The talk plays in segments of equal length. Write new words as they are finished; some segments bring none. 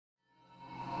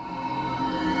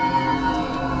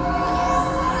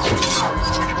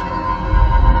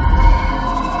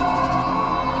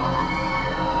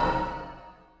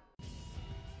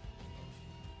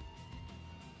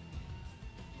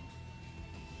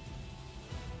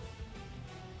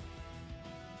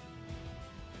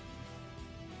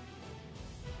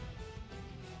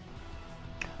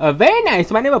Very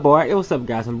nice. My name is Board. Hey, what's up,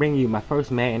 guys? I'm bringing you my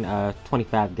first Madden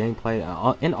 25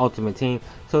 gameplay in Ultimate Team.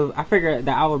 So I figured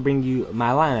that I would bring you my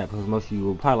lineup because most of you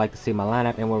will probably like to see my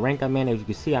lineup. And what rank I'm in, as you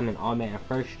can see, I'm in All Madden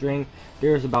first string.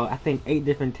 There's about, I think, 8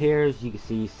 different tiers. You can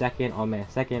see second, All Madden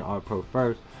second, or Pro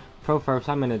first. Pro first,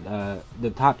 I'm in the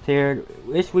top tier.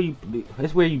 It's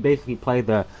where you basically play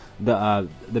the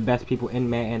best people in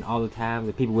Madden all the time.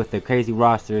 The people with the crazy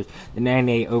rosters, the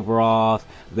 98 overalls,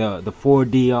 the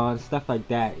 4D on stuff like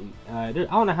that. I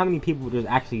don't know how many people there's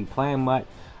actually playing much.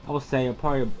 I would say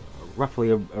probably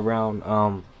roughly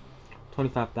around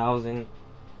 25,000.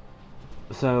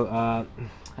 So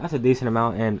that's a decent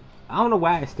amount, and I don't know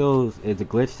why it still is a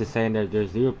glitch to saying that there's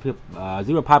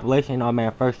zero population in All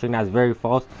Madden first string. That's very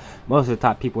false. Most of the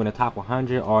top people in the top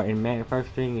 100 are in Madden first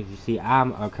string. As you see,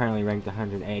 I'm currently ranked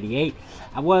 188.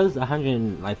 I was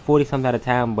 140 something at a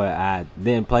time, but I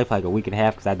didn't play for like a week and a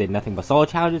half because I did nothing but solo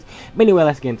challenges. But anyway,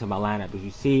 let's get into my lineup. As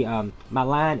you see, my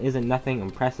line isn't nothing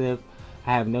impressive.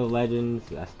 I have no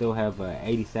legends. I still have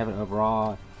 87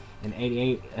 overall and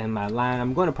 88 in my line.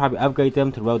 I'm going to probably upgrade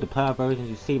them to road to playoff versions.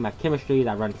 You see my chemistry.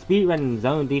 I run speed run and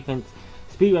zone defense.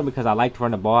 Speed run because I like to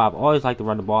run the ball. I've always liked to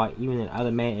run the ball, even in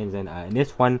other Maddens. And in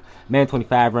this one, Madden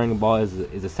 25, running the ball is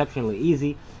exceptionally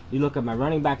easy. You look at my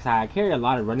running backs. I carry a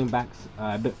lot of running backs.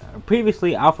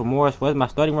 Previously, Alfred Morris was my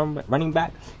starting running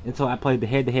back until I played the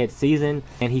head-to-head season,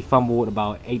 and he fumbled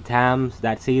about 8 times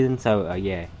that season. So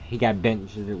yeah, he got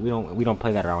benched. We don't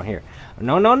play that around here.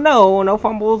 No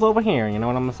fumbles over here. You know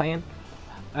what I'm saying?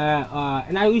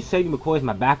 And I use Shady McCoy as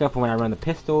my backup for when I run the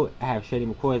pistol. I have Shady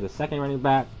McCoy as the second running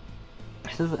back.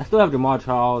 I still have Jamal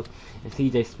Charles and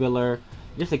CJ Spiller.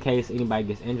 Just in case anybody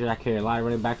gets injured, I carry a lot of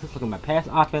running backs. Let's look at my pass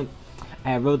offense. I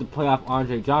have road to playoff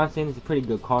Andre Johnson. He's a pretty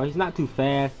good card. He's not too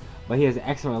fast, but he has an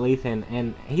excellent release,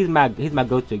 and he's my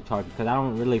go-to target because I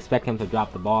don't really expect him to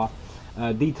drop the ball.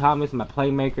 D. Thomas, my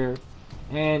playmaker,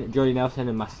 and Jordy Nelson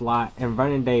in my slot, and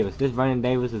Vernon Davis. This Vernon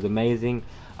Davis is amazing.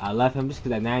 I love him just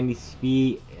because at 90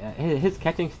 speed, his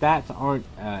catching stats aren't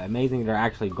amazing. They're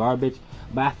actually garbage,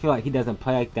 but I feel like he doesn't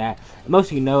play like that.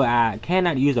 Most of you know I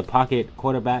cannot use a pocket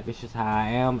quarterback. It's just how I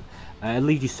am. It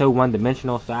leaves you so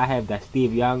one-dimensional. So I have that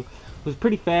Steve Young, who's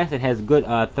pretty fast and has good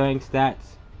throwing stats.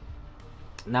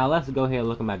 Now let's go ahead and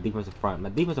look at my defensive front. My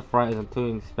defensive front isn't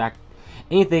doing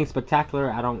anything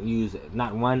spectacular. I don't use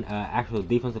not one actual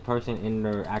defensive person in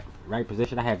their right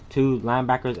position. I have 2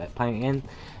 linebackers playing end,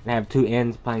 and I have 2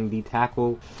 ends playing D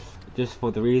tackle, just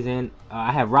for the reason.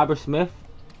 I have Robert Smith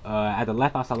at the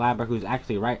left outside linebacker, who's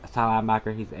actually right outside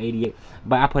linebacker. He's 88,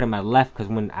 but I put him at left because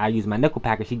when I use my nickel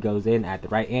package, he goes in at the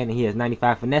right end, and he has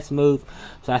 95 finesse moves,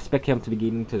 so I expect him to be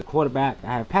getting to the quarterback.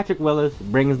 I have Patrick Willis,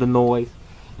 brings the noise,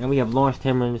 and we have Lawrence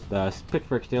Timmons, the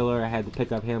Pittsburgh Steeler. I had to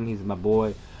pick up him. He's my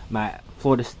boy. My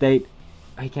Florida State,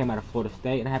 he came out of Florida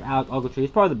State. And I have Alec Ogletree.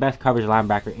 He's probably the best coverage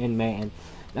linebacker in Madden.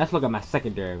 Let's look at my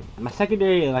secondary. My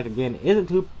secondary, like again, isn't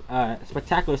too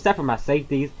spectacular except for my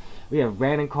safeties. We have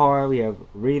Brandon Carr, we have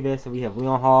Revis, and we have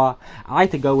Leon Hall. I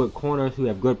like to go with corners who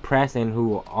have good press and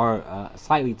who are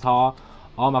slightly tall.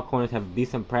 All my corners have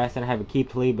decent press, and I have a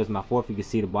Keith Talib as my fourth. You can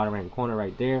see the bottom right corner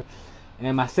right there.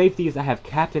 And my safeties, I have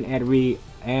Captain Ed Reed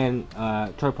and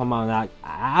Troy Palmer.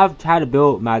 I've tried to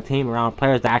build my team around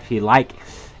players that I actually like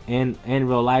in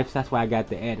real life. So that's why I got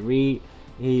the Ed Reed.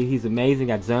 He's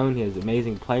amazing at zone. He has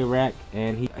amazing play rec,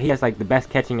 and he has like the best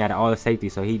catching out of all the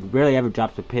safeties. So he rarely ever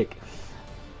drops a pick.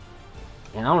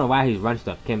 And I don't know why he's run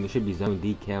stuff Kim. It should be zone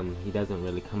D Kim. He doesn't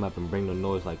really come up and bring no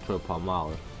noise like Troy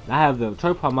Palmer. I have the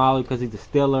Troy Palmer because he's a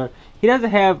Steeler. He doesn't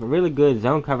have really good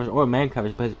zone coverage or man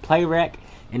coverage, but his play rec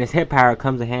and his hit power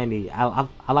comes in handy. I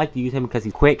like to use him because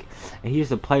he's quick and he's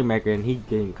just a playmaker, and he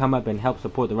can come up and help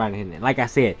support the right hand. And like I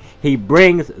said, he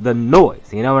brings the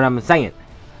noise. You know what I'm saying?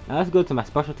 Now let's go to my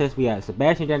special test. We have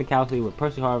Sebastian Janikowski with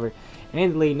Percy Harvard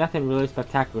and the lead. Nothing really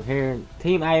spectacular here.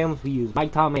 Team items, we use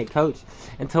Mike Tomlin at coach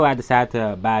until I decide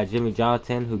to buy Jimmy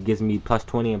Johnson, who gives me plus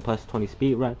 20 and plus 20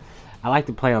 speed run. I like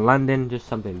to play in London, just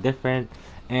something different.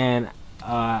 And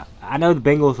I know the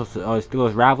Bengals are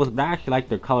Steelers rivals, but I actually like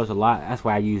their colors a lot. That's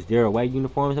why I use their away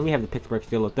uniforms. And we have the Pittsburgh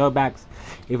Steelers throwbacks,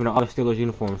 even though all the Steelers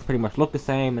uniforms pretty much look the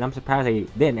same. And I'm surprised they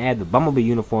didn't add the Bumblebee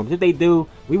uniforms. If they do,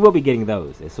 we will be getting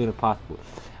those as soon as possible.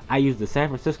 I use the San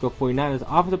Francisco 49ers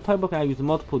offensive playbook, and I use the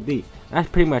multiple D. That's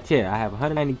pretty much it. I have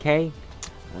 190K.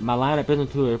 My lineup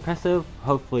isn't too impressive.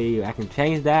 Hopefully I can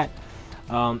change that.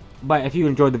 But if you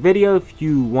enjoyed the video, if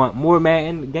you want more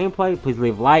Madden gameplay, please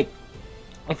leave a like.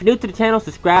 If you're new to the channel,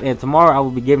 subscribe, and tomorrow I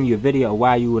will be giving you a video of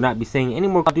why you will not be seeing any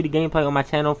more Call of Duty gameplay on my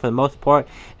channel for the most part,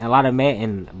 and a lot of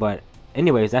Madden. But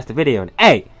anyways, that's the video. And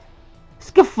hey,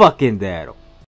 skip fucking that.